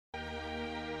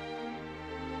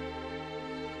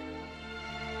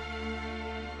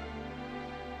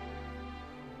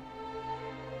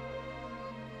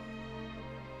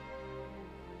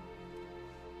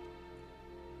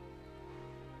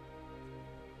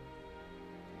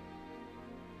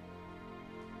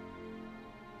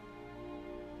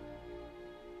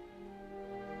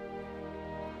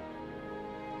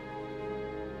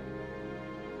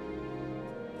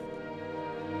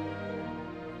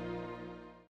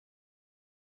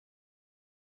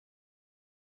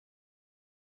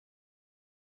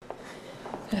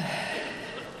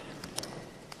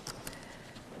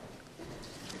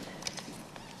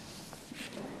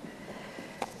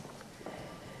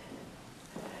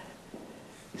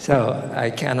So, I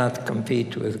cannot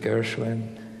compete with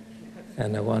Gershwin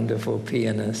and a wonderful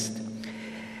pianist,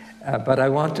 but I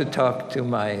want to talk to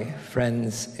my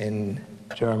friends in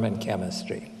German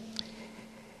chemistry.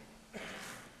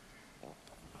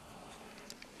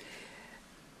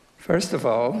 First of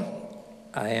all,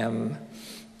 I am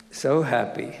so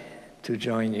happy to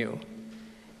join you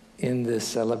in this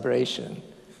celebration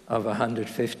of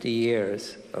 150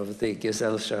 years of the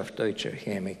Gesellschaft Deutscher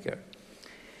Chemiker.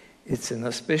 It's an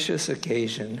auspicious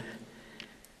occasion,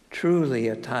 truly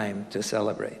a time to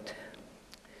celebrate.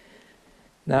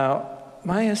 Now,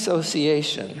 my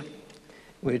association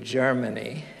with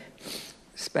Germany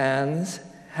spans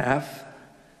half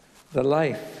the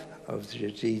life of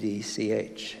the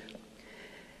GDCh,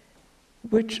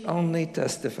 which only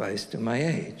testifies to my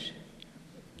age.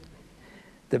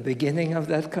 The beginning of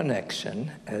that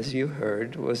connection, as you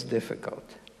heard, was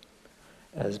difficult,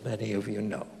 as many of you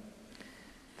know.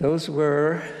 Those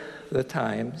were the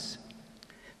times,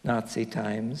 Nazi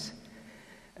times,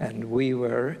 and we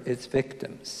were its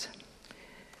victims.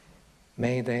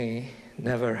 May they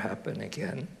never happen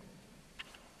again.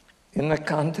 In the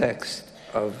context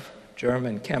of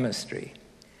German chemistry,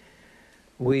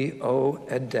 we owe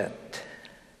a debt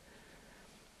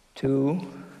to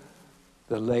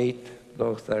the late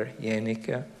Lothar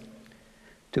Jaenicke,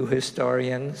 to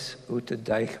historians Ute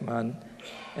Deichmann,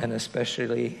 and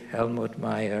especially Helmut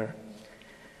Meyer,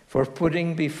 for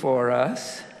putting before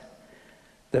us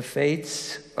the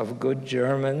fates of good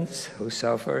Germans who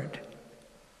suffered,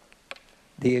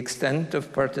 the extent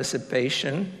of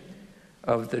participation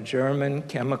of the German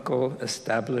chemical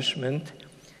establishment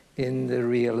in the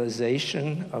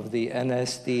realization of the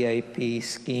NSDAP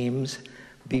schemes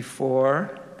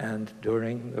before and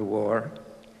during the war,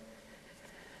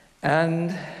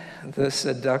 and the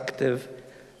seductive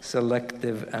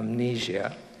selective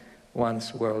amnesia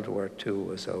once World War II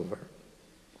was over.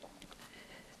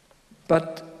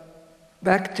 But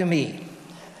back to me.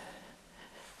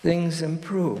 Things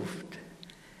improved,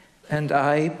 and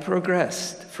I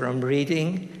progressed from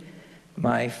reading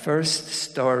my first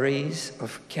stories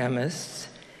of chemists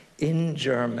in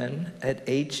German at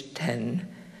age 10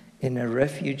 in a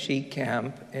refugee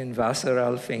camp in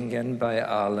Wasseralfingen by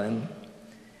Aalen,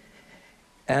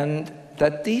 and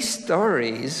that these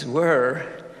stories were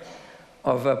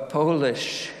of a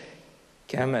Polish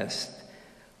chemist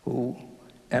who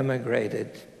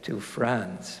emigrated to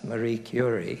France, Marie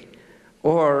Curie,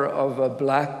 or of a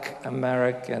Black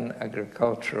American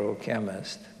agricultural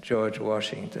chemist, George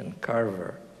Washington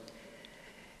Carver.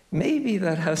 Maybe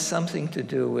that has something to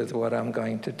do with what I'm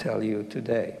going to tell you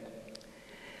today.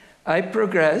 I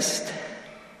progressed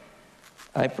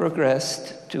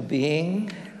to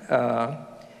being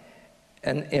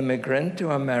an immigrant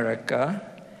to America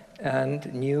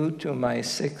and new to my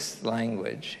sixth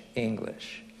language,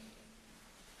 English,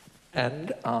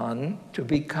 and on to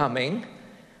becoming,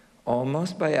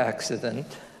 almost by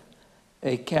accident,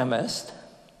 a chemist,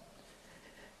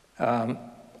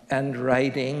 and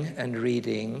writing and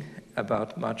reading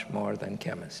about much more than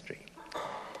chemistry.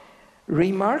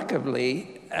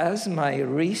 Remarkably, as my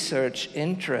research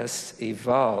interests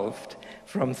evolved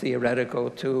from theoretical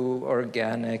to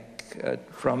organic,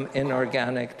 from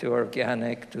inorganic to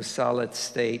organic to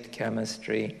solid-state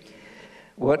chemistry,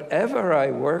 whatever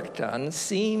I worked on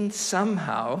seemed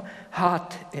somehow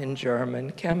hot in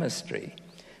German chemistry.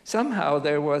 Somehow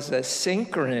there was a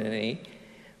synchrony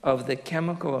of the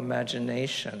chemical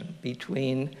imagination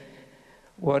between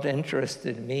what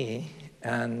interested me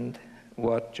and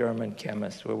what German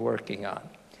chemists were working on.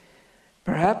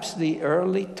 Perhaps the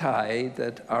early tie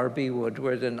that R.B.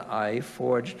 Woodward and I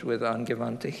forged with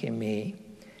Angewandte Chemie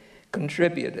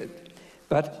contributed.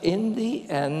 But in the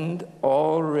end,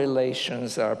 all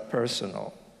relations are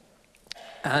personal.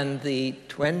 And the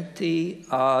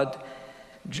 20-odd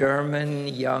German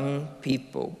young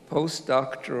people,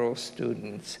 postdoctoral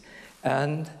students,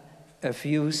 and a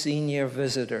few senior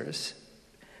visitors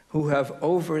who have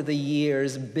over the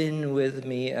years been with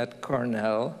me at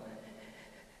Cornell,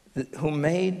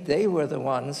 they were the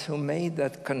ones who made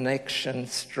that connection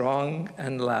strong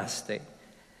and lasting.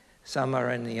 Some are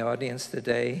in the audience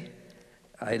today.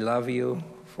 I love you,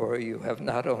 for you have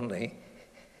not only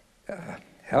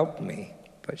helped me,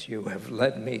 but you have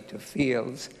led me to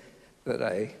fields that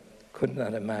I could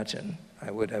not imagine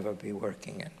I would ever be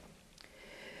working in.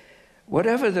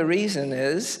 Whatever the reason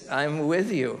is, I'm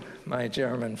with you, my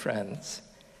German friends,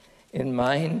 in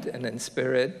mind and in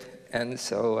spirit, And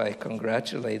so I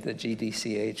congratulate the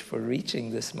GDCh for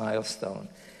reaching this milestone,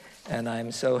 and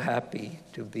I'm so happy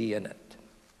to be in it.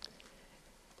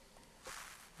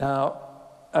 Now,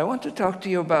 I want to talk to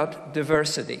you about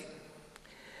diversity.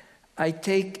 I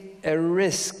take a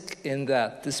risk in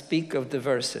that to speak of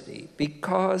diversity,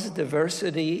 because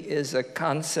diversity is a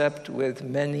concept with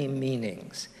many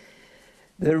meanings.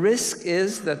 The risk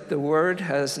is that the word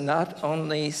has not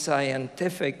only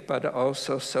scientific but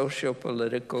also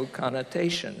socio-political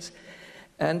connotations.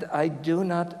 And I do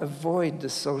not avoid the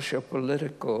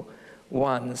socio-political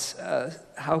ones.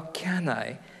 How can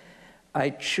I? I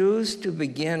choose to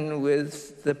begin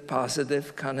with the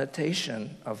positive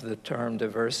connotation of the term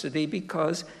diversity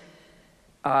because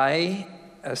I,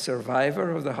 a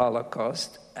survivor of the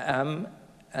Holocaust, am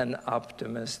an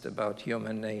optimist about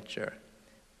human nature,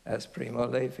 as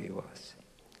Primo-Levi was.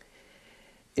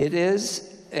 It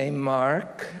is a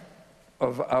mark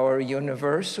of our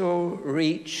universal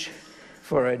reach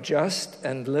for a just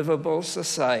and livable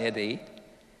society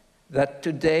that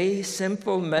today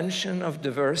simple mention of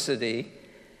diversity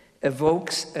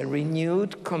evokes a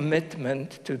renewed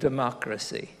commitment to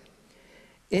democracy.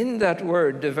 In that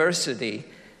word, diversity,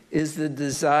 is the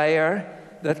desire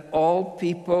that all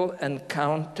people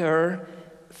encounter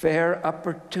fair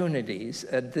opportunities,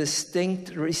 a distinct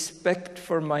respect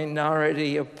for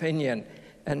minority opinion,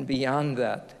 and beyond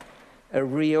that, a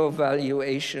real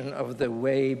valuation of the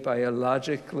way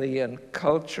biologically and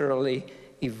culturally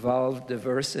evolved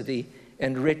diversity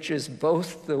enriches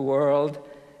both the world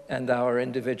and our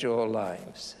individual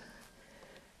lives.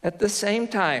 At the same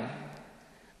time,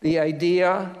 the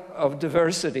idea of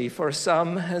diversity for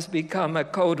some has become a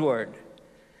code word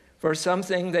for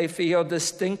something they feel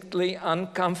distinctly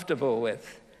uncomfortable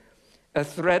with, a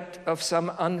threat of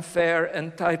some unfair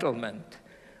entitlement,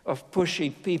 of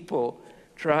pushy people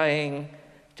trying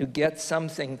to get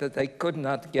something that they could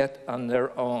not get on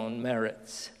their own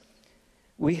merits.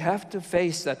 We have to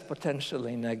face that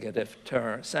potentially negative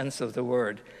sense of the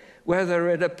word, whether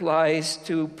it applies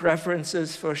to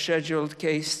preferences for scheduled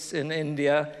castes in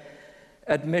India,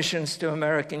 admissions to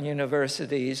American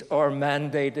universities, or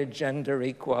mandated gender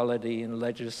equality in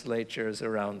legislatures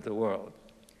around the world.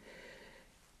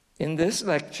 In this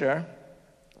lecture,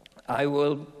 I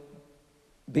will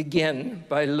begin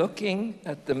by looking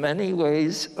at the many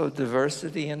ways of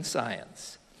diversity in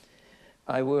science.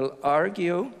 I will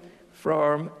argue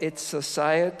from its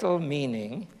societal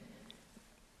meaning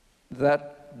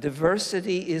that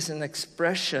diversity is an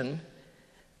expression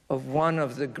of one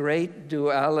of the great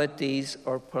dualities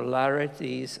or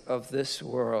polarities of this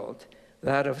world,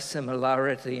 that of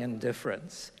similarity and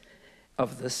difference,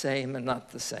 of the same and not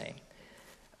the same.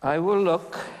 I will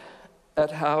look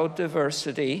at how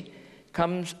diversity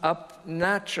comes up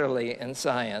naturally in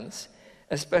science,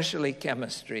 especially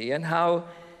chemistry, and how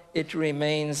it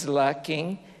remains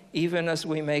lacking even as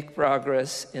we make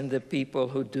progress in the people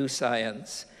who do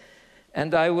science.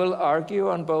 And I will argue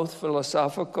on both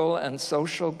philosophical and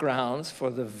social grounds for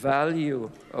the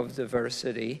value of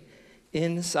diversity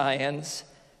in science,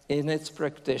 in its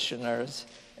practitioners,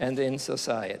 and in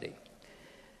society.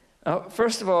 Now,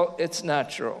 first of all, it's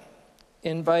natural.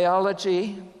 In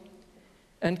biology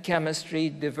and chemistry,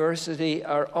 diversity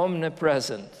are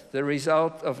omnipresent, the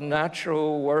result of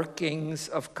natural workings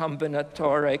of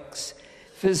combinatorics,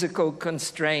 physical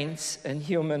constraints, and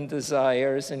human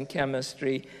desires in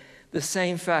chemistry, the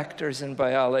same factors in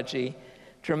biology,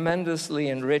 tremendously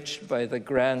enriched by the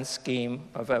grand scheme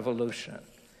of evolution,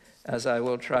 as I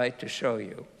will try to show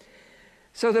you.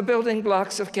 So the building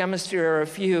blocks of chemistry are a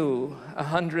few,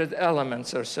 100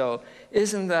 elements or so.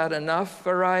 Isn't that enough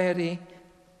variety?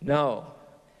 No.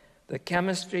 The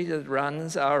chemistry that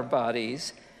runs our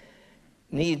bodies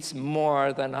needs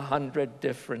more than 100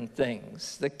 different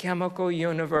things. The chemical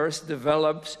universe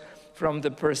develops from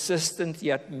the persistent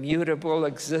yet mutable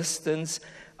existence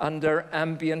under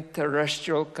ambient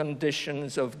terrestrial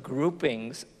conditions of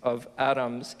groupings of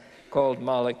atoms called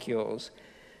molecules.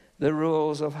 The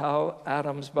rules of how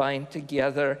atoms bind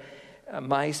together,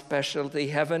 my specialty,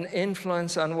 have an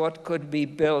influence on what could be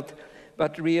built,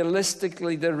 but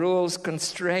realistically the rules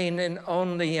constrain in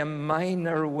only a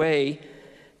minor way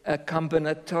a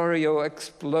combinatorial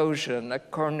explosion, a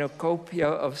cornucopia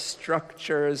of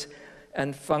structures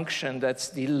and function that's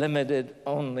delimited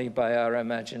only by our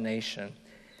imagination.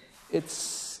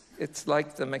 It's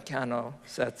like the mechano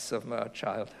sets of our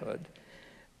childhood.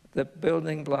 The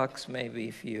building blocks may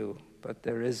be few, but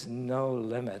there is no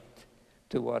limit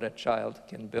to what a child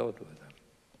can build with them.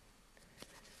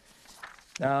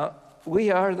 Now,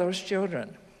 we are those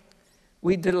children.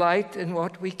 We delight in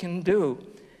what we can do,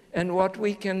 and what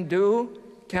we can do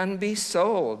can be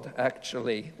sold,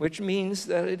 actually, which means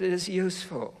that it is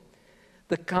useful.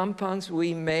 The compounds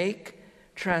we make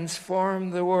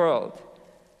transform the world.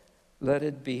 Let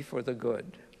it be for the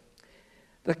good.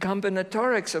 The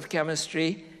combinatorics of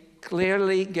chemistry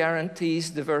clearly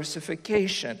guarantees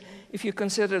diversification. If you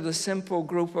consider the simple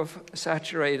group of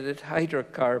saturated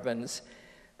hydrocarbons,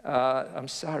 I'm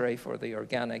sorry for the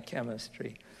organic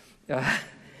chemistry.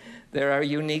 There are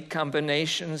unique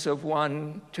combinations of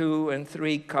 1, 2, and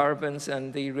 3 carbons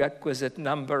and the requisite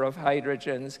number of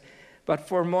hydrogens. But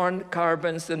for more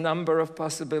carbons, the number of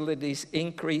possibilities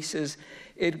increases.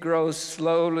 It grows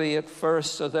slowly at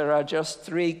first, so there are just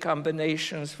 3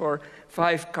 combinations for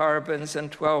 5 carbons and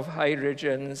 12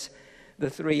 hydrogens, the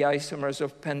 3 isomers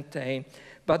of pentane.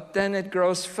 But then it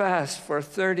grows fast. For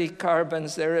 30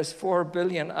 carbons, there is 4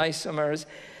 billion isomers.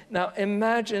 Now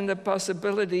imagine the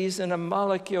possibilities in a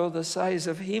molecule the size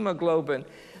of hemoglobin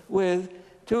with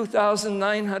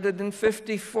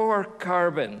 2,954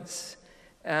 carbons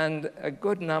and a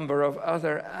good number of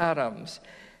other atoms.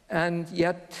 And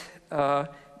yet,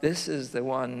 this is the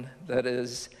one that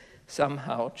is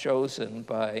somehow chosen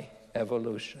by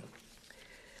evolution.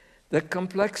 The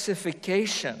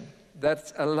complexification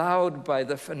that's allowed by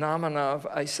the phenomena of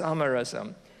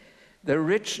isomerism, the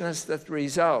richness that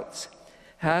results,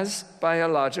 has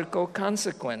biological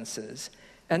consequences.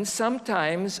 And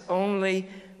sometimes only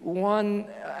one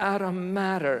atom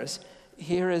matters.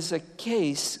 Here is a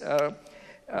case,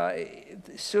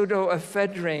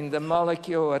 pseudoephedrine, the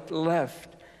molecule at left,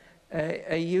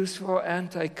 a useful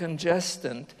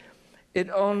anticongestant.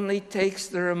 It only takes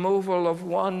the removal of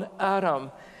one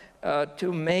atom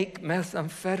to make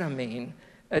methamphetamine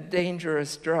a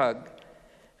dangerous drug,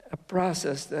 a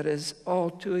process that is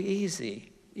all too easy,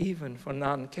 even for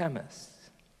non-chemists.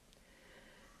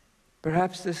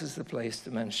 Perhaps this is the place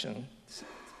to mention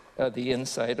the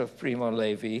insight of Primo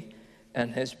Levi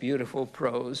and his beautiful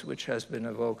prose, which has been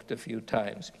evoked a few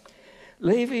times.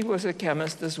 Levi was a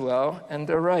chemist as well and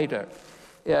a writer.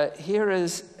 Here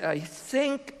is, I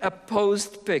think, a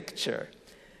posed picture,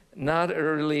 not a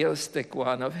realistic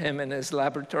one of him in his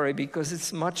laboratory because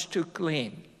it's much too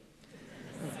clean,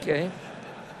 okay?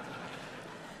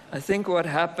 I think what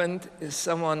happened is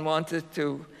someone wanted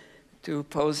to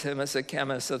pose him as a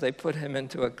chemist, so they put him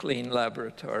into a clean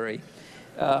laboratory.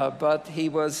 But he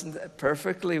was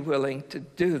perfectly willing to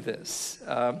do this.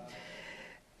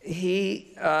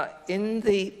 In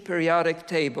the periodic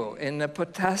table, in the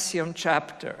potassium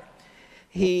chapter,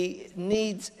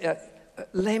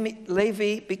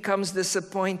 Levi becomes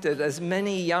disappointed, as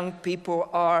many young people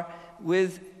are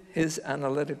with his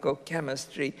analytical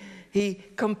chemistry. He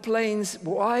complains,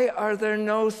 why are there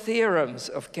no theorems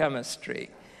of chemistry?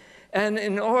 And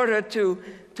in order to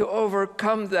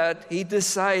overcome that, he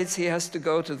decides he has to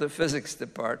go to the physics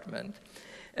department.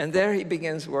 And there he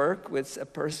begins work with a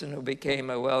person who became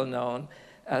a well-known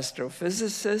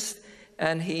astrophysicist,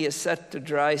 and he is set to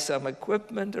dry some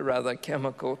equipment, a rather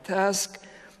chemical task,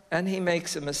 and he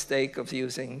makes a mistake of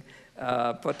using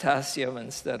potassium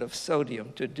instead of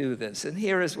sodium to do this. And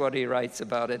here is what he writes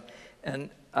about it.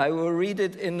 And I will read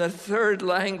it in the third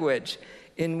language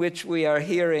in which we are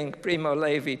hearing Primo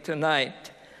Levi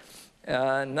tonight.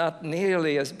 Not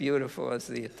nearly as beautiful as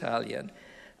the Italian.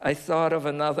 I thought of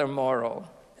another moral,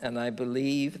 and I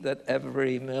believe that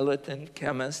every militant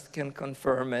chemist can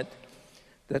confirm it,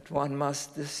 that one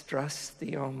must distrust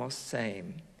the almost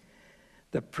same,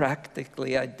 the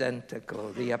practically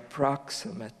identical, the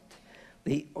approximate,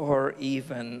 the or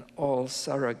even, all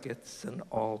surrogates and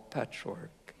all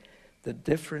patchwork. The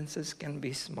differences can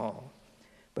be small,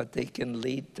 but they can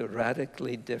lead to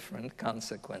radically different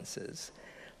consequences.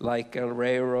 Like a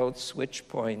railroad switch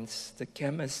points, the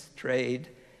chemist's trade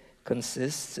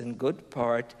consists in good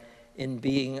part in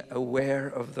being aware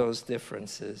of those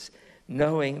differences,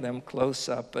 knowing them close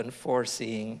up and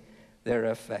foreseeing their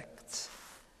effects,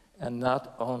 and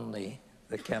not only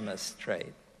the chemist's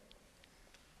trade.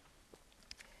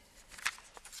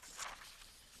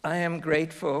 I am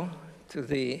grateful to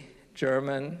the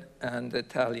German and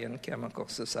Italian chemical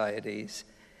societies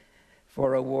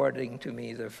for awarding to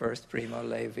me the first Primo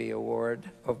Levi award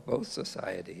of both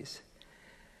societies.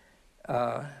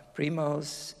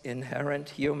 Primo's inherent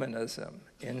humanism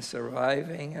in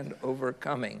surviving and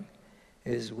overcoming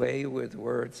his way with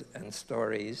words and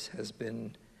stories has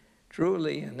been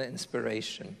truly an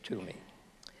inspiration to me.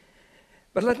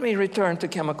 But let me return to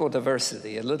chemical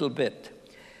diversity a little bit.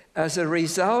 As a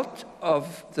result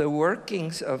of the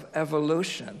workings of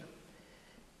evolution,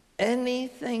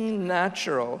 anything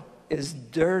natural is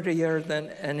dirtier than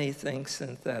anything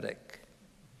synthetic.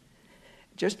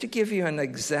 Just to give you an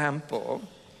example,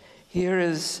 Here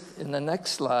is, in the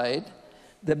next slide,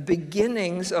 the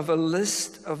beginnings of a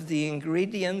list of the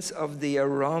ingredients of the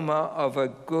aroma of a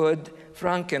good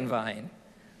Frankenwein.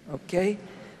 Okay?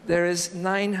 There is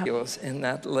 9 molecules in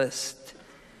that list.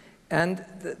 And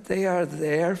they are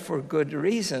there for good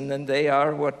reason, and they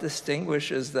are what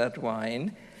distinguishes that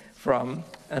wine from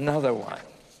another wine.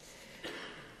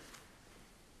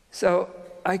 So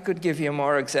I could give you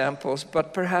more examples,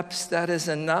 but perhaps that is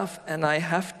enough, and I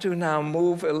have to now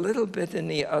move a little bit in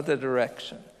the other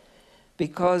direction,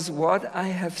 because what I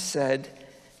have said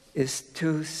is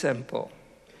too simple.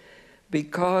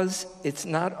 Because it's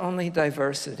not only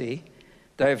diversity,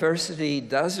 diversity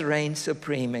does reign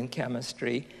supreme in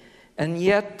chemistry, and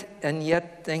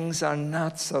yet things are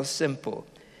not so simple.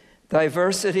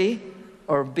 Diversity,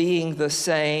 or being the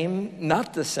same,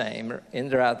 not the same,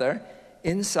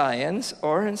 in science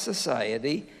or in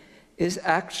society, is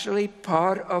actually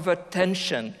part of a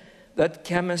tension that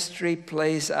chemistry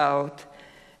plays out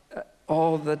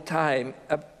all the time,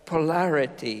 a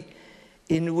polarity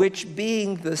in which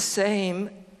being the same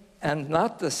and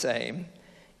not the same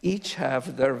each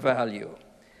have their value.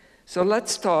 So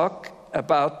let's talk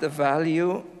about the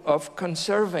value of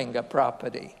conserving a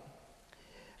property,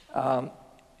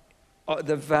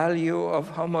 the value of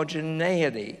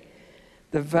homogeneity,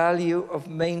 the value of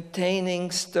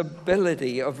maintaining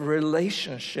stability of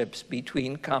relationships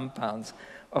between compounds,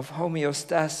 of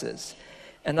homeostasis.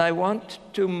 And I want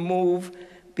to move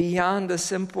beyond the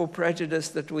simple prejudice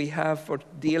that we have for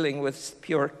dealing with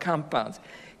pure compounds.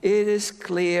 It is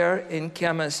clear in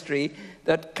chemistry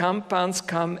that compounds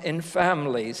come in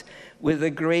families with a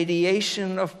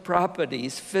gradation of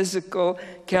properties, physical,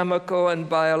 chemical, and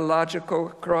biological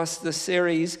across the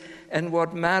series, and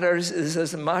what matters is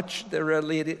as much the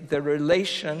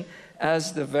relation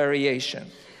as the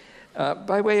variation.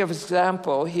 By way of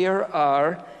example, here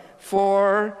are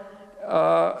 4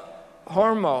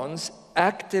 hormones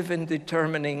active in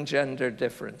determining gender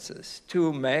differences,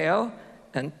 2 male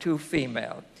and 2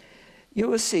 female. You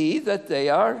will see that they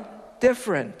are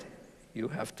different. You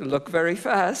have to look very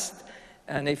fast,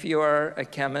 and if you are a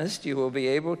chemist, you will be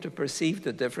able to perceive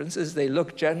the differences. They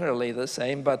look generally the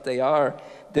same, but they are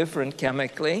different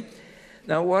chemically.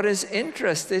 Now, what is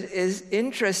interesting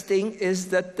is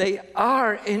that they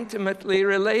are intimately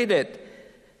related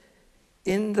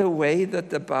in the way that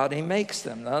the body makes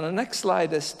them. Now, the next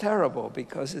slide is terrible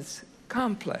because it's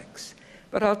complex,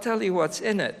 but I'll tell you what's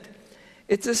in it.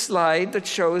 It's a slide that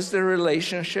shows the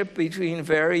relationship between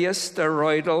various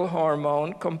steroidal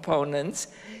hormone components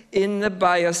in the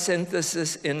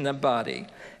biosynthesis in the body,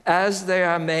 as they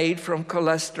are made from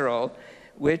cholesterol,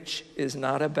 which is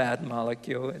not a bad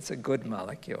molecule, it's a good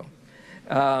molecule.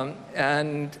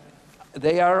 And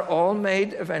they are all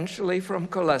made eventually from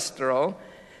cholesterol.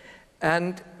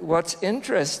 And what's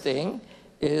interesting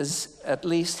is, at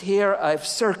least here, I've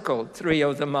circled 3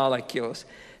 of the molecules.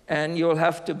 And you'll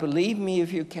have to believe me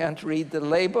if you can't read the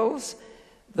labels,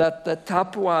 that the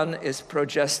top one is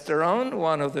progesterone,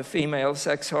 one of the female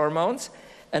sex hormones,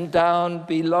 and down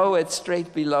below it,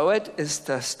 straight below it, is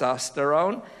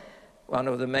testosterone, one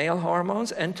of the male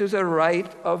hormones, and to the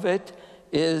right of it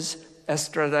is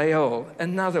estradiol,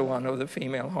 another one of the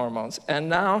female hormones. And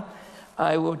now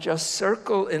I will just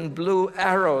circle in blue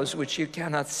arrows, which you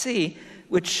cannot see,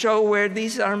 which show where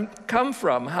these come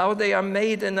from, how they are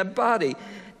made in the body.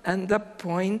 And the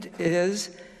point is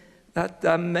that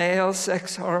the male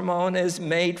sex hormone is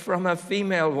made from a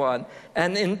female one,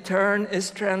 and in turn is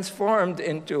transformed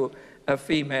into a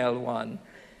female one.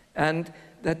 And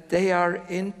that they are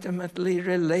intimately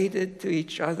related to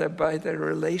each other by their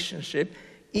relationship,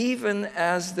 even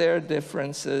as their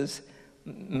differences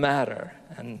matter,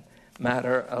 and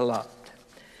matter a lot.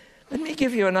 Let me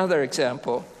give you another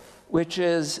example, which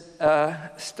is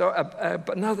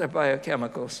another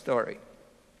biochemical story.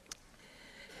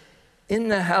 In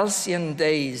the halcyon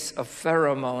days of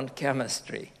pheromone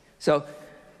chemistry, so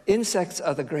insects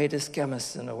are the greatest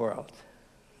chemists in the world.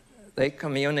 They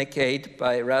communicate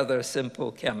by rather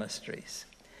simple chemistries.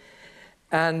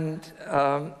 And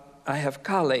I have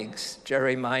colleagues,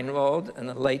 Jerry Meinwald and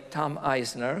the late Tom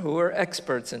Eisner, who are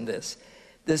experts in this.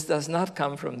 This does not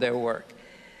come from their work.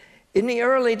 In the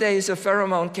early days of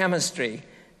pheromone chemistry,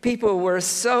 people were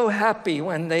so happy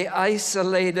when they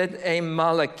isolated a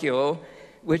molecule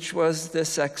which was the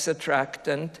sex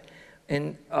attractant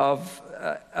of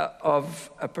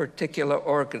a particular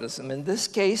organism. In this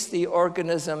case, the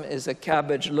organism is a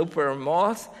cabbage looper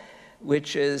moth,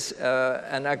 which is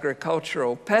an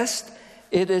agricultural pest.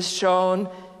 It is shown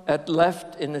at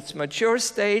left in its mature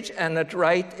stage, and at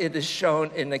right it is shown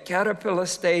in the caterpillar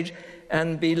stage.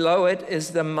 and below it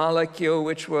is the molecule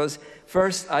which was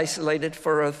first isolated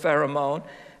for a pheromone,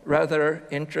 rather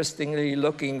interestingly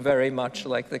looking very much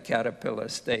like the caterpillar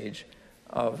stage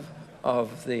of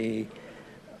the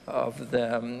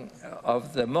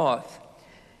moth.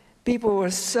 People were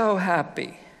so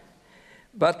happy.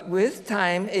 But with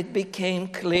time, it became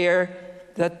clear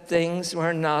that things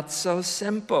were not so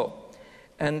simple.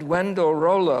 And Wendell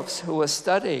Roelofs, who was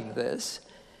studying this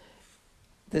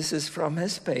is from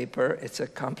his paper. It's a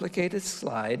complicated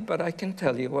slide, but I can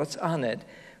tell you what's on it.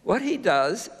 What he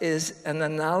does is an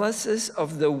analysis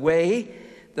of the way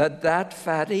that that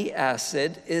fatty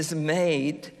acid is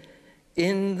made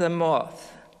in the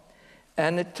moth.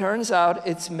 And it turns out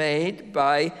it's made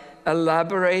by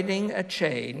elaborating a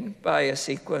chain by a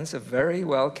sequence of very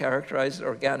well-characterized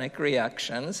organic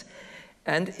reactions.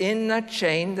 And in that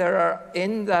chain,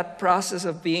 in that process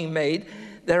of being made,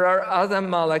 there are other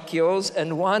molecules,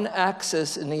 and one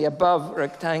axis in the above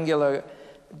rectangular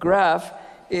graph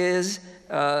is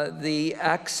the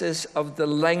axis of the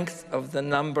length of the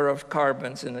number of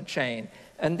carbons in a chain.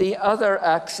 And the other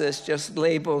axis just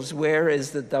labels where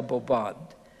is the double bond.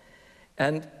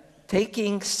 And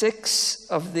taking 6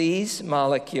 of these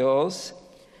molecules,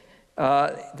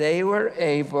 they were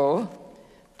able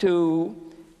to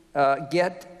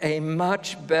get a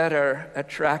much better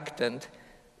attractant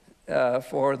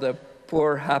for the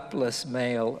poor hapless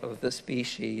male of the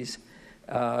species,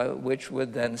 which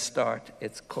would then start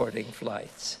its courting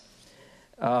flights.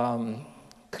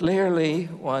 Clearly,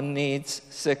 one needs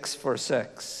 6 for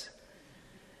sex.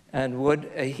 And would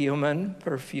a human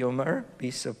perfumer be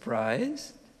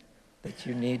surprised that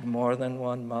you need more than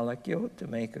one molecule to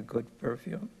make a good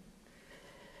perfume?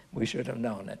 We should have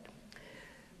known it.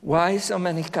 Why so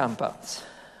many compounds?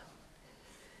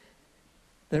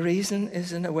 The reason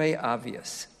is in a way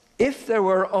obvious. If there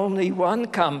were only one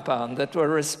compound that were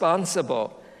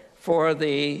responsible for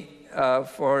the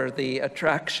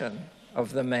attraction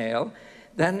of the male,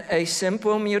 then a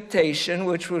simple mutation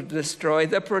which would destroy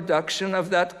the production of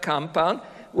that compound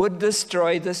would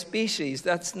destroy the species.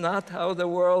 That's not how the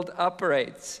world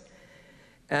operates.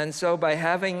 And so by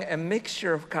having a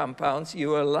mixture of compounds,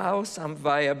 you allow some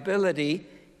viability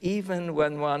even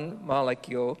when one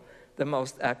molecule, the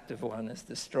most active one, is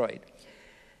destroyed.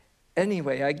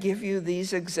 Anyway, I give you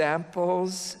these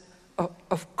examples.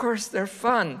 Of course, they're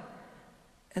fun.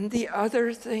 And the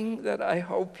other thing that I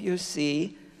hope you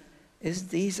see is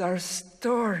these are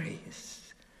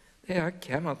stories. They are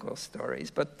chemical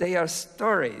stories, but they are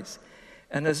stories.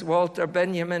 And as Walter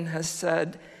Benjamin has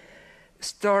said,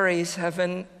 stories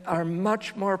are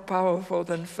much more powerful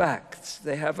than facts.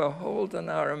 They have a hold on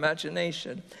our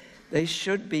imagination. They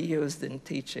should be used in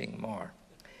teaching more.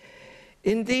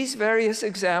 In these various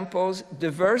examples,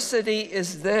 diversity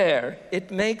is there. It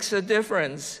makes a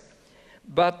difference,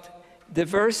 but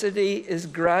diversity is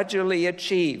gradually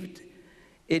achieved.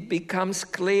 It becomes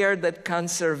clear that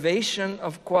conservation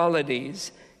of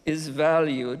qualities is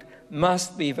valued,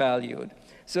 must be valued.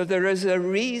 So there is a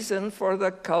reason for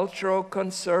the cultural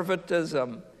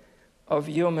conservatism of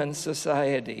human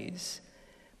societies,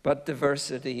 but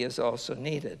diversity is also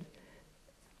needed.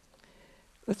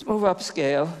 Let's move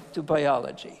upscale to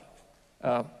biology.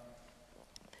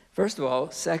 First of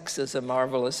all, sex is a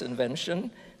marvelous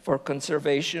invention for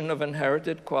conservation of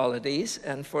inherited qualities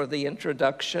and for the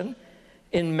introduction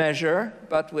in measure,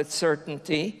 but with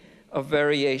certainty, of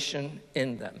variation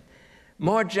in them.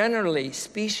 More generally,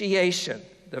 speciation,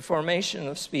 the formation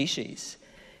of species,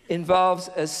 involves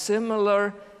a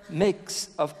similar mix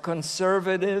of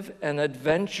conservative and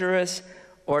adventurous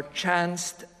or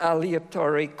chanced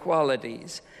aleatory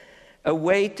qualities, a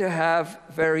way to have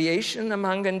variation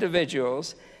among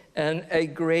individuals and a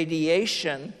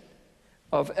gradation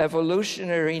of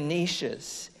evolutionary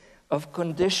niches, of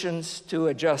conditions to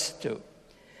adjust to.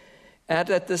 And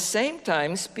at the same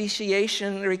time,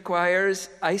 speciation requires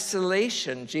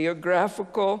isolation,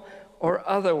 geographical or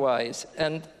otherwise,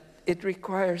 and it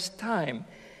requires time,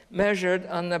 measured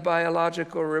on the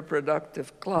biological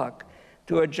reproductive clock,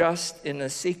 to adjust in a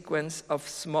sequence of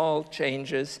small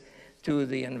changes to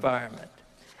the environment.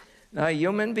 Now,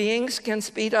 human beings can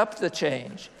speed up the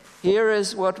change. Here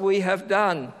is what we have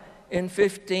done in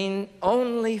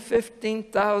only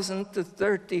 15,000 to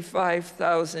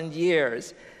 35,000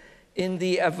 years in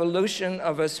the evolution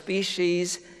of a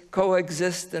species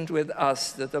coexistent with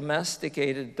us, the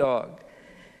domesticated dog.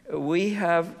 We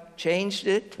have changed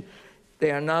it.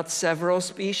 They are not several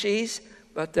species,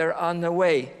 but they're on the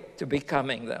way to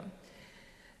becoming them.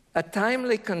 A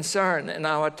timely concern in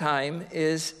our time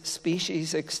is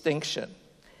species extinction.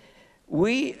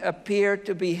 We appear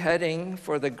to be heading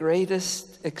for the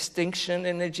greatest extinction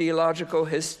in the geological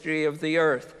history of the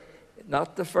Earth.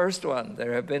 Not the first one.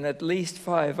 There have been at least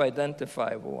 5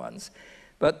 identifiable ones.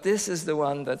 But this is the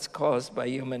one that's caused by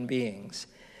human beings,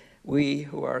 we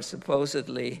who are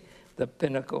supposedly the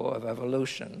pinnacle of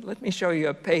evolution. Let me show you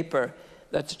a paper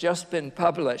that's just been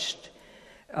published,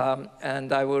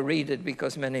 and I will read it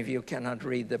because many of you cannot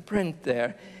read the print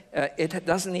there. It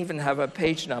doesn't even have a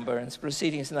page number. It's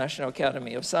Proceedings National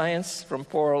Academy of Science from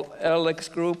Paul Ehrlich's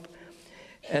group.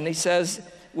 And he says,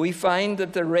 we find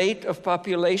that the rate of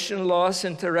population loss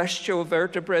in terrestrial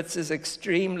vertebrates is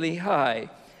extremely high.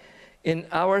 In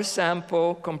our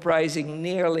sample, comprising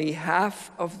nearly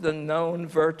half of the known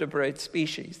vertebrate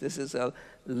species, this is a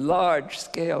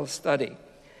large-scale study,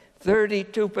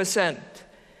 32%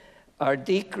 are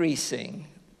decreasing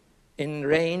in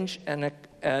range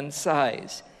and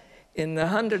size. In the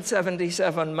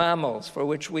 177 mammals for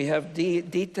which we have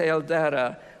detailed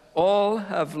data, all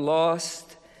have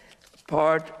lost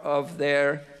part of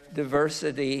their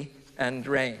diversity and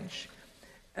range,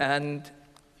 and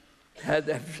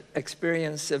have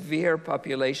experienced severe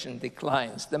population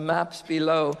declines. The maps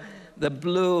below, the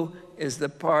blue is the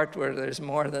part where there's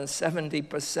more than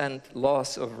 70%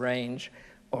 loss of range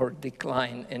or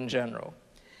decline in general.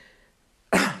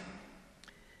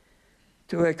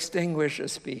 To extinguish a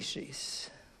species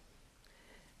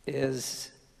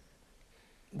is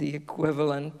the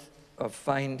equivalent of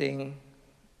finding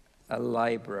a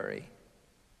library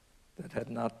that had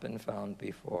not been found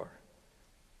before.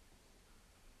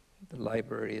 The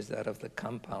library is that of the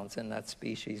compounds in that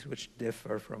species which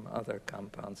differ from other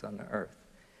compounds on the Earth.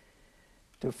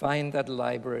 To find that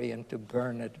library and to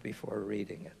burn it before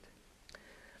reading it.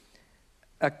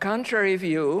 A contrary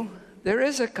view, there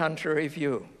is a contrary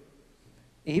view,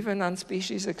 even on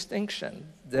species extinction.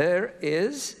 There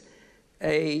is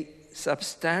a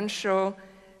substantial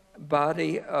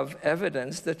body of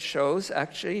evidence that shows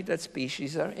actually that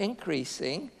species are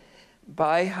increasing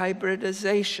by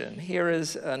hybridization. Here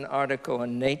is an article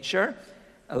in Nature,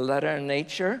 a letter in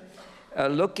Nature,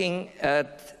 looking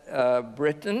at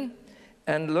Britain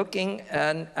and looking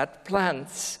at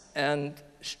plants and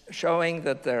showing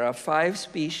that there are 5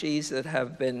 species that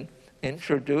have been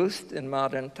introduced in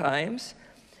modern times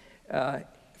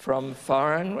from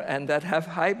foreign and that have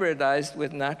hybridized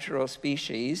with natural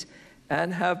species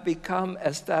and have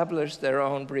established their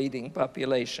own breeding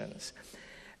populations.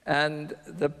 And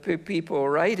the people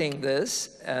writing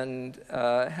this and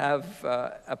have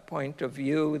a point of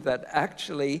view that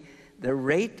actually the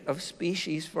rate of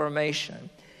species formation,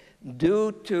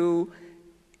 due to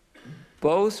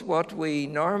both what we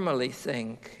normally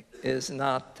think is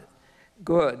not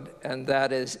good, and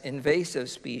that is invasive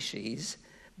species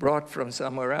brought from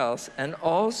somewhere else, and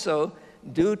also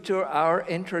due to our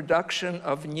introduction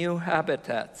of new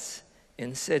habitats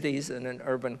in cities and in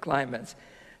urban climates,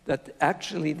 that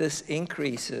actually this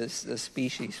increases the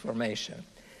species formation.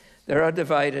 There are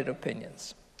divided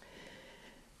opinions.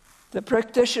 The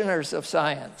practitioners of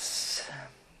science,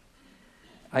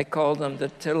 I call them the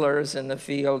tillers in the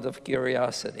field of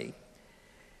curiosity.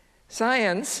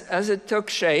 Science, as it took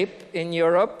shape in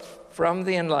Europe from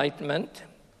the Enlightenment,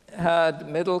 had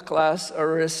middle-class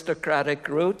aristocratic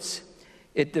roots.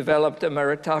 It developed a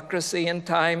meritocracy in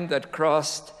time that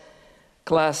crossed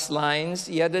class lines,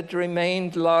 yet it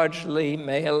remained largely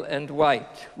male and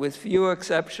white. With few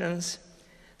exceptions,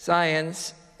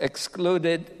 science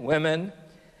excluded women,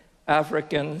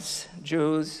 Africans,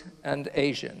 Jews, and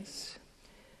Asians.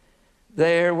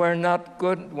 There were not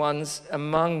good ones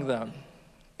among them,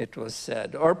 it was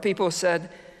said. Or people said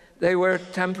they were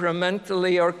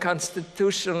temperamentally or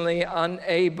constitutionally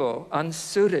unable,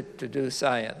 unsuited to do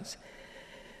science.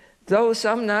 Though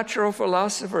some natural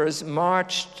philosophers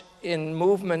marched in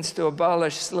movements to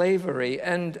abolish slavery,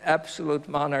 end absolute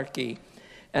monarchy,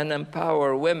 and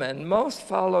empower women, most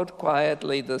followed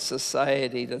quietly the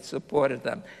society that supported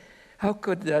them. How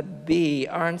could that be?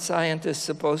 Aren't scientists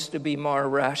supposed to be more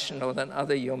rational than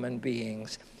other human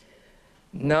beings?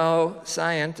 No,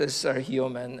 scientists are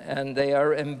human, and they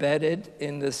are embedded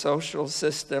in the social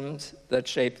systems that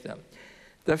shape them.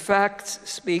 The facts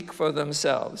speak for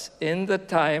themselves. In the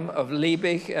time of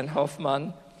Liebig and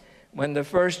Hoffmann, when the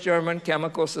first German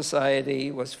chemical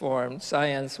society was formed,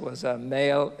 science was a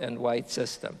male and white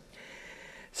system.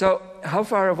 So how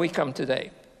far have we come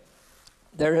today?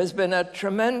 There has been a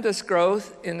tremendous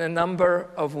growth in the number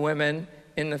of women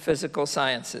in the physical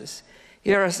sciences.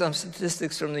 Here are some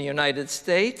statistics from the United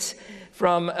States.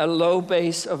 From a low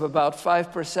base of about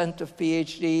 5% of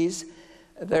PhDs,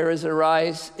 there is a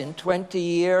rise in 20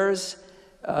 years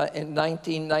in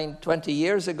 20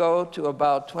 years ago to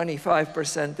about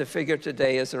 25%. The figure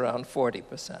today is around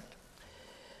 40%.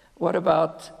 What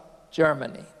about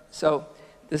Germany? So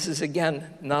this is,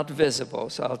 again, not visible,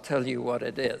 so I'll tell you what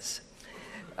it is.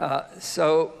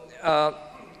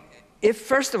 If,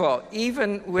 first of all,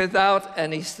 even without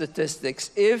any statistics,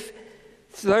 if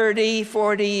 30,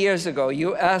 40 years ago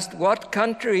you asked what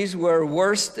countries were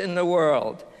worst in the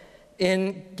world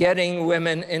in getting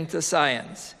women into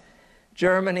science,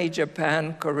 Germany,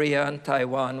 Japan, Korea, and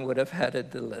Taiwan would have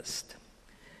headed the list.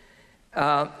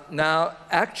 Now,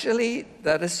 actually,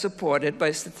 that is supported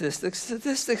by statistics.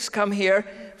 Statistics come here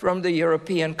from the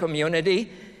European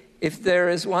community. If there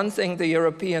is one thing the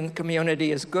European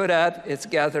community is good at, it's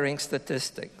gathering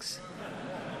statistics,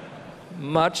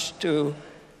 much to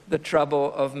the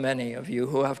trouble of many of you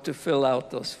who have to fill out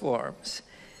those forms.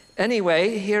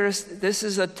 Anyway, this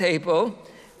is a table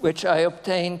which I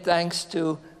obtained thanks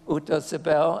to Uta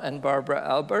Zibel and Barbara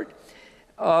Albert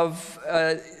of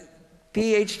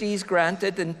PhDs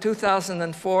granted in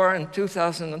 2004 and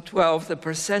 2012, the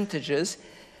percentages.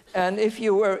 And if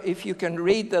you can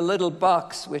read the little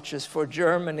box, which is for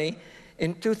Germany,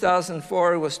 in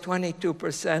 2004 it was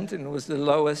 22% and was the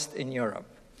lowest in Europe.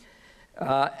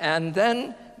 And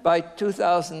then by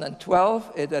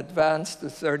 2012 it advanced to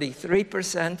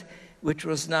 33%, which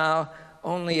was now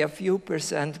only a few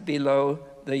percent below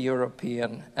the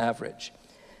European average.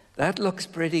 That looks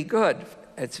pretty good.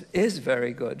 It is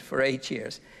very good for 8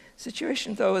 years.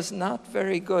 Situation, though, is not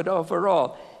very good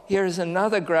overall. Here's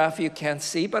another graph you can't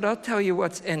see, but I'll tell you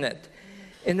what's in it.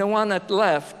 In the one at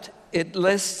left, it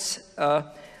lists,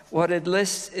 what it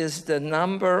lists is the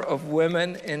number of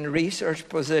women in research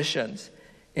positions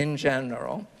in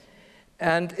general.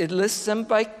 And it lists them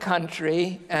by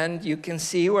country, and you can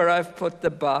see where I've put the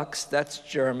box. That's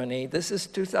Germany. This is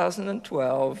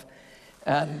 2012,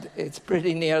 and it's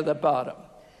pretty near the bottom.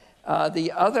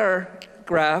 The other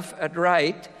graph at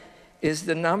right is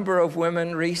the number of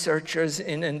women researchers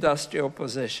in industrial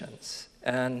positions.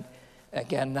 And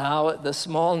again, now the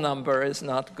small number is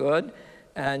not good,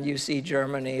 and you see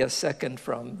Germany a second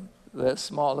from the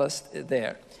smallest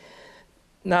there.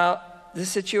 Now, the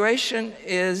situation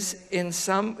is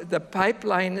the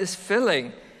pipeline is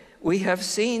filling. We have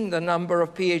seen the number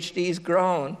of PhDs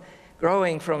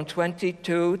growing from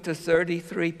 22 to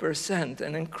 33%,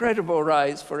 an incredible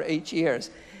rise for 8 years.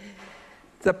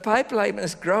 The pipeline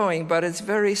is growing, but it's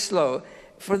very slow.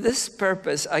 For this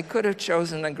purpose, I could have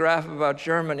chosen a graph about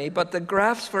Germany, but the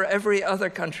graphs for every other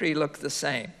country look the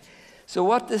same. So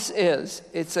what this is,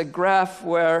 it's a graph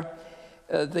where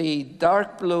the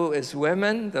dark blue is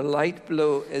women, the light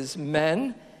blue is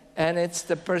men, and it's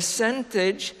the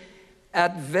percentage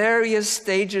at various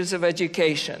stages of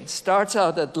education. Starts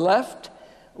out at left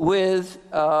with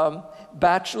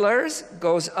bachelor's,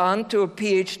 goes on to a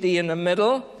PhD in the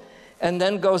middle, and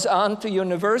then goes on to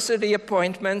university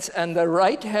appointments, and the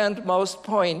right-hand-most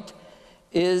point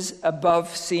is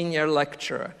above senior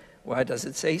lecturer. Why does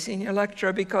it say senior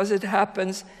lecturer? Because it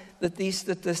happens that these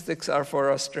statistics are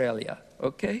for Australia,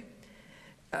 okay?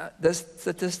 The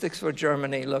statistics for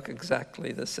Germany look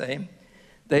exactly the same.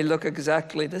 They look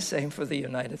exactly the same for the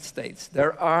United States.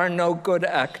 There are no good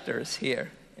actors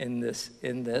here in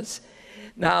this.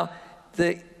 Now,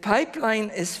 the pipeline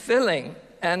is filling,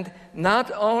 and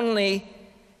not only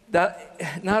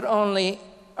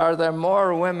are there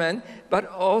more women but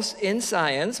also in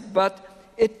science, but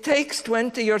it takes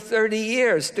 20 or 30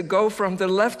 years to go from the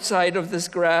left side of this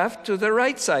graph to the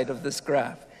right side of this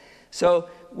graph. So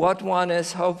what one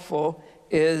is hopeful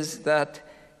is that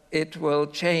it will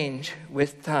change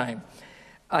with time.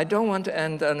 I don't want to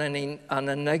end on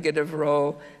a negative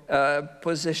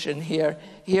position here.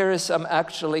 Here is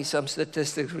actually some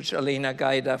statistics which Alina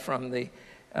Gaida from the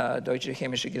Deutsche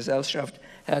Chemische Gesellschaft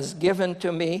has given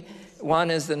to me.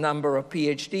 One is the number of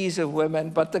PhDs of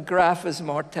women, but the graph is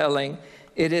more telling.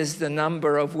 It is the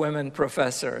number of women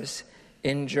professors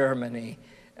in Germany,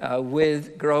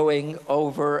 with growing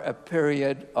over a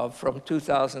period of from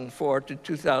 2004 to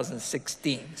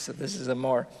 2016. So this is a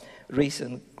more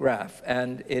recent graph,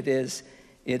 and it is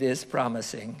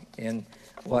promising in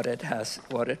what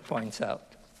it points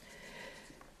out.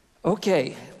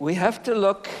 Okay, we have to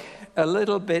look a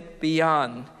little bit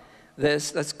beyond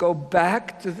this. Let's go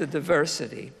back to the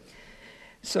diversity.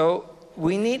 So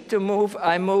we need to move.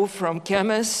 I moved from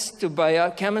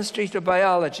chemistry to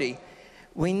biology.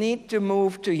 We need to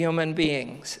move to human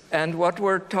beings. And what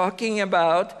we're talking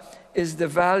about is the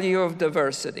value of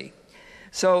diversity.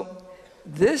 So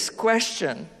this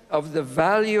question of the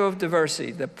value of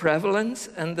diversity, the prevalence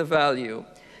and the value,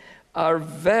 are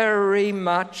very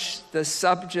much the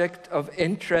subject of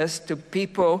interest to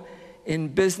people in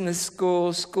business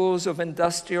schools, schools of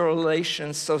industrial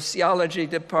relations, sociology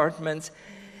departments.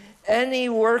 Any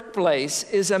workplace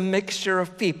is a mixture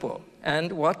of people,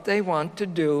 and what they want to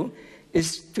do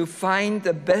is to find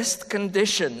the best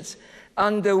conditions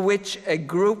under which a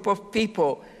group of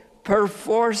people,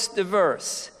 perforce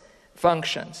diverse,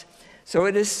 functions. So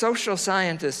it is social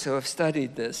scientists who have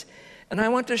studied this. And I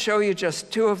want to show you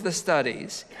just two of the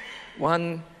studies,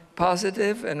 one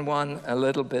positive and one a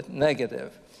little bit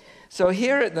negative. So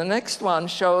here, the next one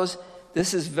shows,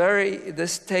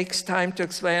 this takes time to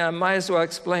explain. I might as well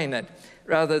explain it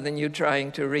rather than you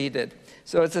trying to read it.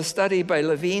 So it's a study by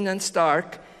Levine and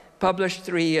Stark, published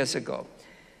 3 years ago.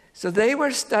 So they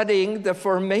were studying the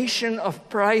formation of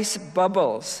price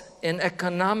bubbles in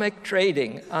economic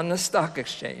trading on the stock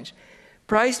exchange.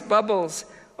 Price bubbles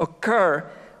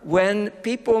occur when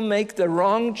people make the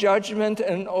wrong judgment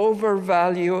and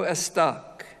overvalue a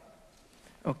stock,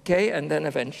 okay? And then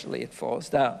eventually it falls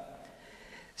down.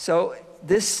 So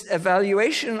this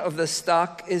evaluation of the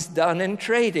stock is done in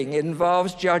trading. It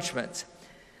involves judgments.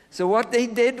 So what they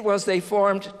did was they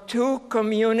formed two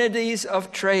communities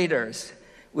of traders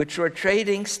which were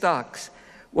trading stocks.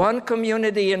 One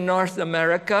community in North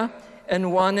America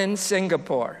and one in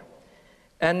Singapore.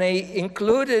 And they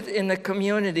included in the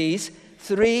communities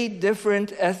 3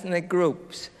 different ethnic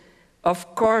groups.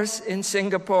 Of course, in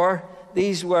Singapore,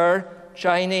 these were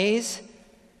Chinese,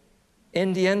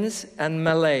 Indians, and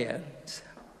Malayans.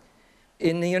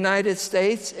 In the United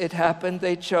States, it happened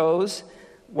they chose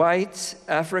whites,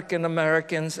 African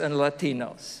Americans, and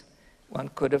Latinos. One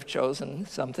could have chosen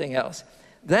something else.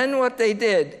 Then what they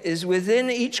did is within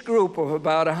each group of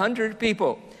about 100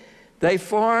 people, they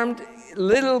formed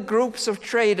little groups of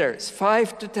traders,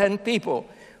 5 to 10 people,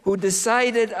 who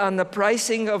decided on the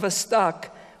pricing of a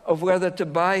stock of whether to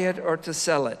buy it or to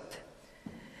sell it.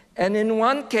 And in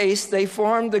one case, they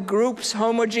formed the groups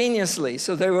homogeneously,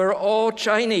 so they were all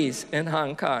Chinese in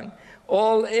Hong Kong,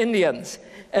 all Indians.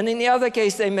 And in the other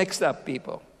case, they mixed up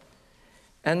people.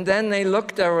 And then they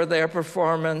looked over their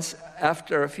performance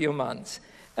after a few months.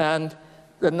 And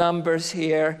the numbers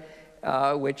here,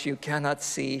 which you cannot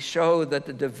see, show that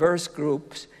the diverse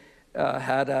groups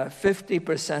had a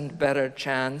 50% better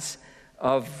chance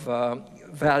of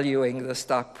valuing the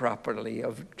stock properly,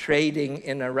 of trading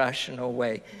in a rational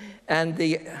way. And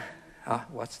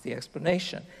what's the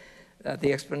explanation?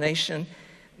 The explanation,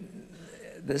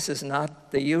 this is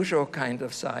not the usual kind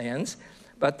of science,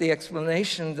 but the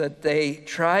explanation that they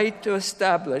tried to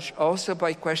establish also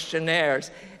by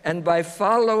questionnaires and by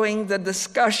following the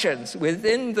discussions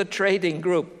within the trading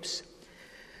groups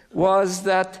was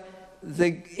that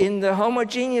in the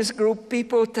homogeneous group,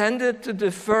 people tended to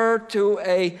defer to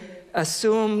an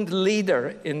assumed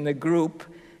leader in the group,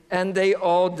 and they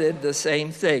all did the same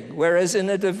thing. Whereas in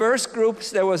the diverse groups,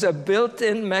 there was a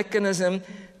built-in mechanism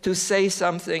to say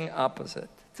something opposite,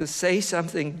 to say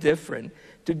something different,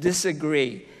 to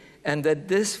disagree, and that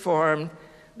this formed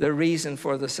the reason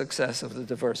for the success of the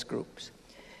diverse groups.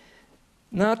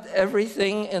 Not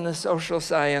everything in the social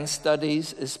science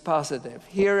studies is positive.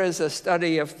 Here is a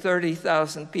study of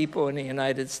 30,000 people in the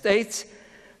United States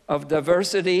of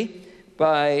diversity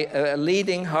by a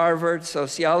leading Harvard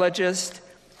sociologist.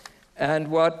 And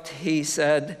what he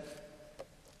said,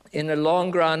 in the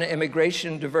long run,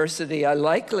 immigration diversity are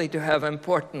likely to have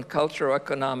important cultural,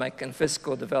 economic, and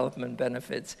fiscal development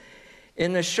benefits.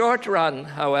 In the short run,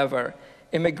 however,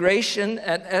 immigration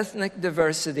and ethnic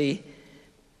diversity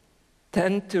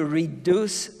tend to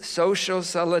reduce social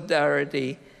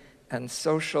solidarity and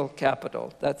social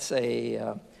capital. That's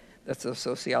a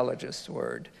sociologist's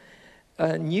word.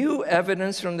 New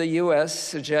evidence from the US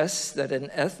suggests that in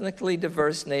ethnically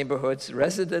diverse neighborhoods,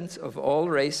 residents of all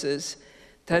races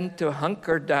tend to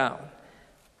hunker down,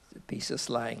 it's a piece of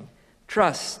slang.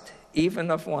 Trust,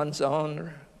 even of one's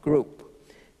own group,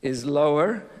 is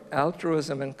lower,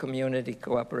 altruism and community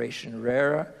cooperation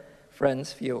rarer,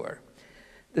 friends fewer.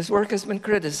 This work has been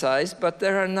criticized, but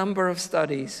there are a number of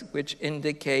studies which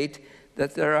indicate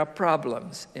that there are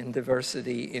problems in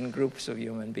diversity in groups of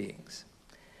human beings.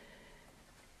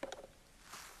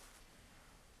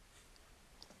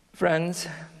 Friends,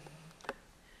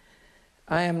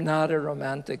 I am not a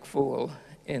romantic fool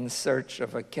in search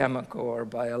of a chemical or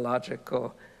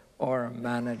biological or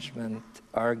management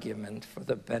argument for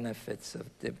the benefits of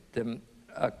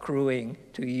accruing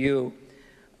to you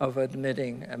of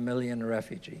admitting 1 million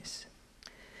refugees.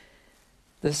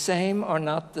 The same or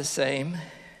not the same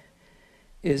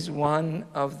is one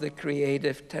of the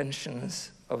creative tensions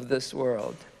of this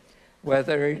world,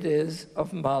 whether it is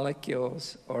of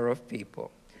molecules or of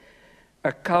people.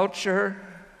 A culture,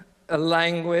 a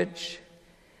language,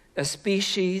 a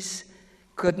species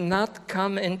could not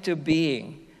come into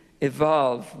being,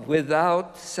 evolve,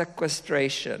 without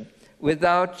sequestration,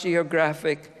 without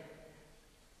geographic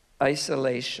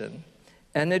isolation.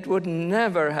 And it would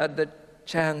never have the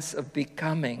chance of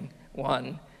becoming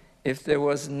one if there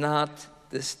was not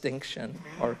distinction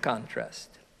or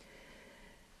contrast.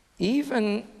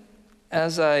 Even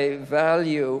as I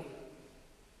value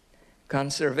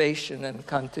conservation and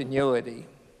continuity,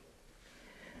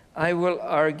 I will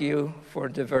argue for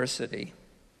diversity,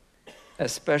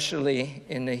 especially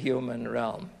in the human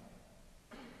realm.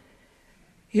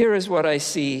 Here is what I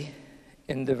see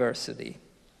in diversity.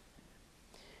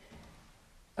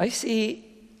 I see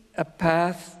a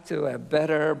path to a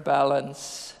better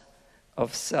balance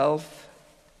of self,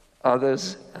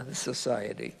 others, and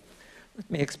society.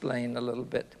 Let me explain a little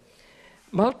bit.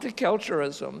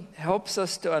 Multiculturalism helps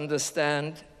us to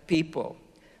understand people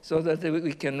so that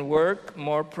we can work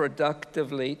more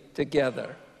productively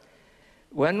together.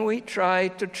 When we try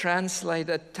to translate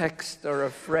a text or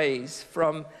a phrase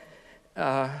from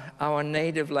our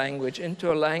native language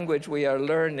into a language we are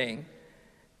learning,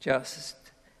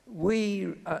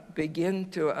 we begin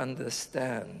to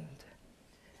understand,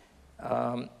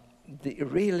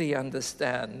 really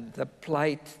understand the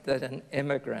plight that an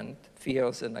immigrant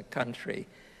feels in a country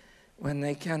when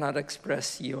they cannot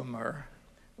express humor,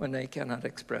 when they cannot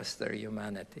express their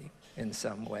humanity in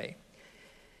some way.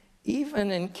 Even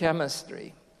in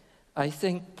chemistry, I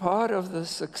think part of the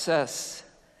success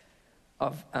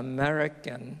of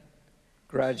American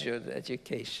graduate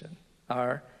education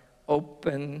are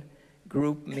open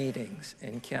group meetings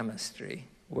in chemistry,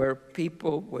 where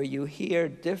you hear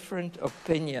different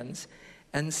opinions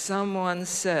and someone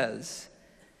says,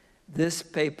 this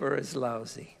paper is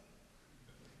lousy.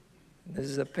 This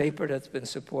is a paper that's been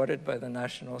supported by the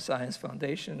National Science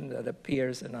Foundation that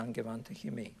appears in Angewandte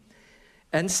Chemie.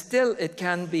 And still it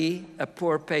can be a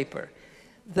poor paper.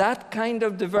 That kind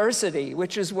of diversity,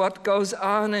 which is what goes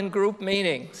on in group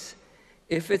meetings,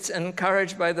 if it's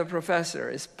encouraged by the professor,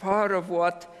 is part of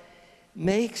what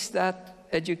makes that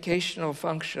educational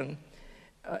function.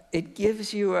 It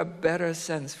gives you a better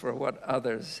sense for what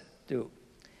others do.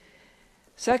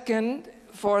 Second,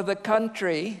 for the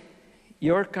country,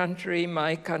 your country,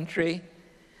 my country,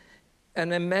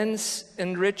 an immense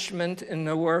enrichment in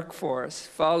the workforce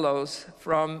follows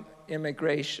from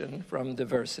immigration, from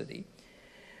diversity.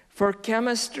 For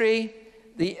chemistry,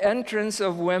 the entrance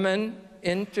of women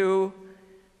into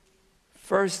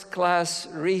first-class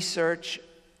research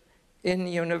in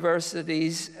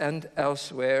universities and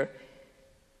elsewhere,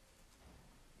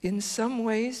 in some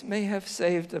ways may have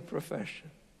saved the profession,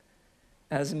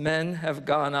 as men have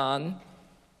gone on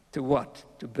to what?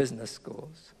 To business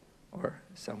schools or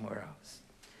somewhere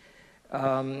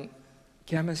else.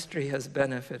 Chemistry has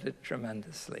benefited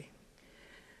tremendously.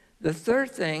 The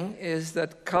third thing is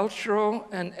that cultural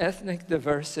and ethnic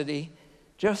diversity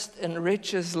just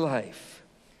enriches life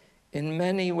in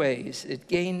many ways. It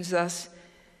gains us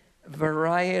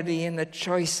variety in the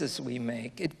choices we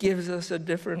make. It gives us a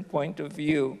different point of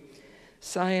view.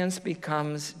 Science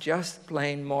becomes just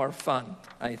plain more fun,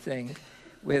 I think,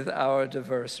 with our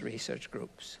diverse research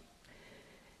groups.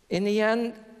 In the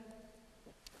end,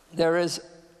 there is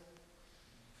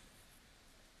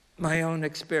my own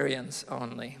experience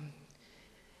only.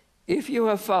 If you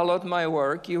have followed my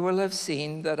work, you will have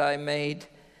seen that I made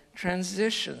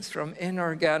transitions from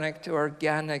inorganic to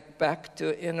organic, back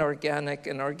to inorganic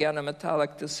and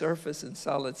organometallic to surface and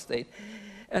solid state.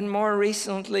 And more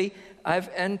recently, I've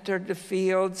entered the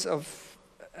fields of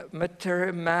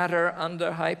matter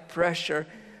under high pressure,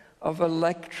 of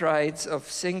electrides, of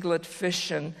singlet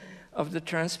fission, of the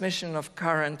transmission of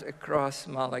current across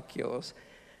molecules.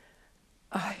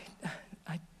 I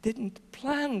didn't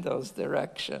plan those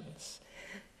directions.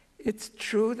 It's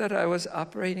true that I was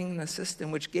operating in a system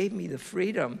which gave me the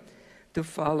freedom to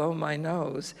follow my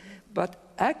nose,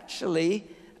 but actually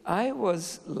I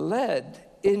was led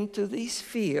into these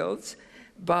fields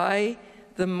by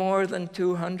the more than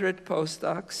 200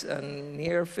 postdocs and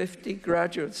near 50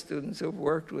 graduate students who've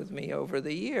worked with me over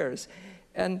the years.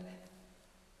 And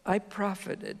I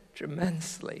profited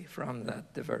tremendously from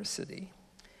that diversity.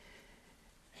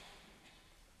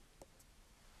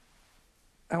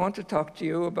 I want to talk to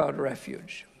you about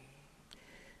refuge.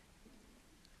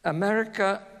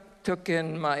 America took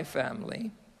in my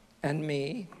family and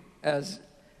me as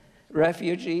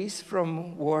refugees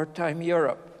from wartime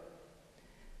Europe.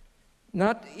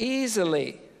 Not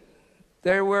easily.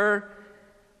 There were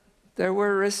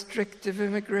restrictive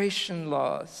immigration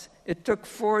laws. It took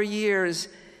 4 years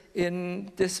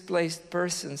in displaced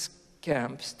persons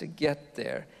camps to get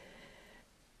there.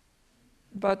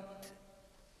 But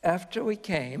after we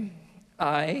came,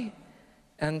 I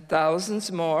and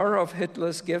thousands more of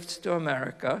Hitler's gifts to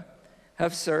America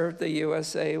have served the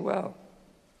USA well.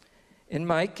 In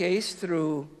my case,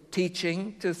 through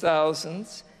teaching to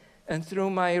thousands and through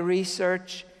my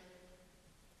research,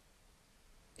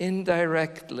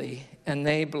 indirectly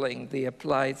enabling the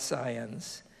applied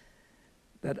science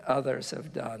that others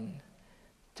have done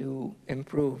to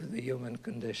improve the human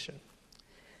condition.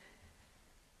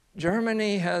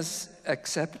 Germany has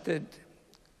accepted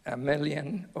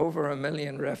over a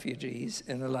million refugees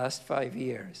in the last 5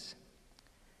 years.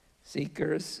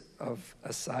 Seekers of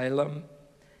asylum,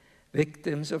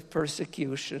 victims of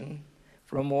persecution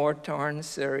from war-torn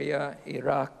Syria,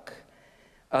 Iraq,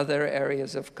 other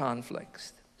areas of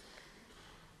conflicts.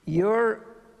 Your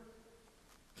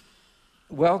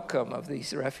welcome of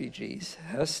these refugees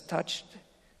has touched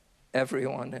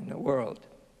everyone in the world.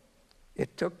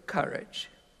 It took courage,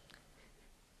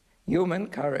 human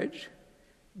courage,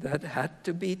 that had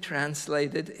to be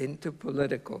translated into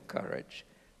political courage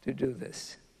to do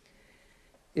this.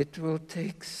 It will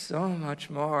take so much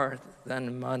more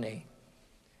than money.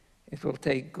 It will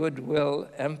take goodwill,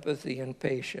 empathy, and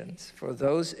patience for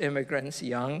those immigrants,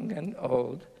 young and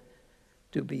old,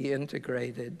 to be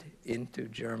integrated into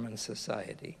German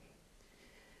society.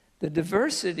 The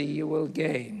diversity you will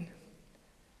gain,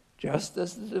 just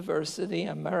as the diversity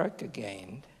America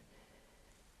gained,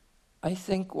 I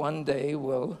think one day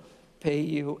will pay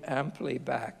you amply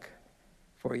back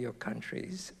for your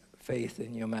country's faith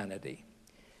in humanity.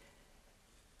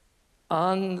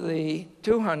 On the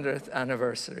 200th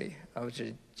anniversary of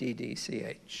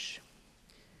GDCh,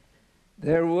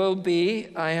 there will be,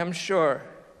 I am sure,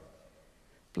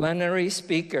 plenary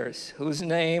speakers whose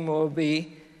name will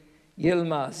be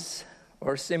Yilmaz,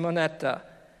 or Simonetta,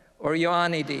 or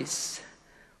Ioannidis,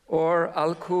 or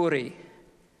Al-Khoury,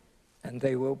 and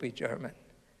they will be German.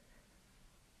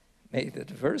 May the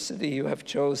diversity you have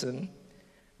chosen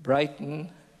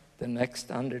brighten the next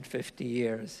 150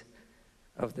 years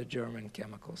of the German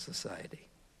Chemical Society.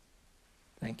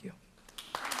 Thank you.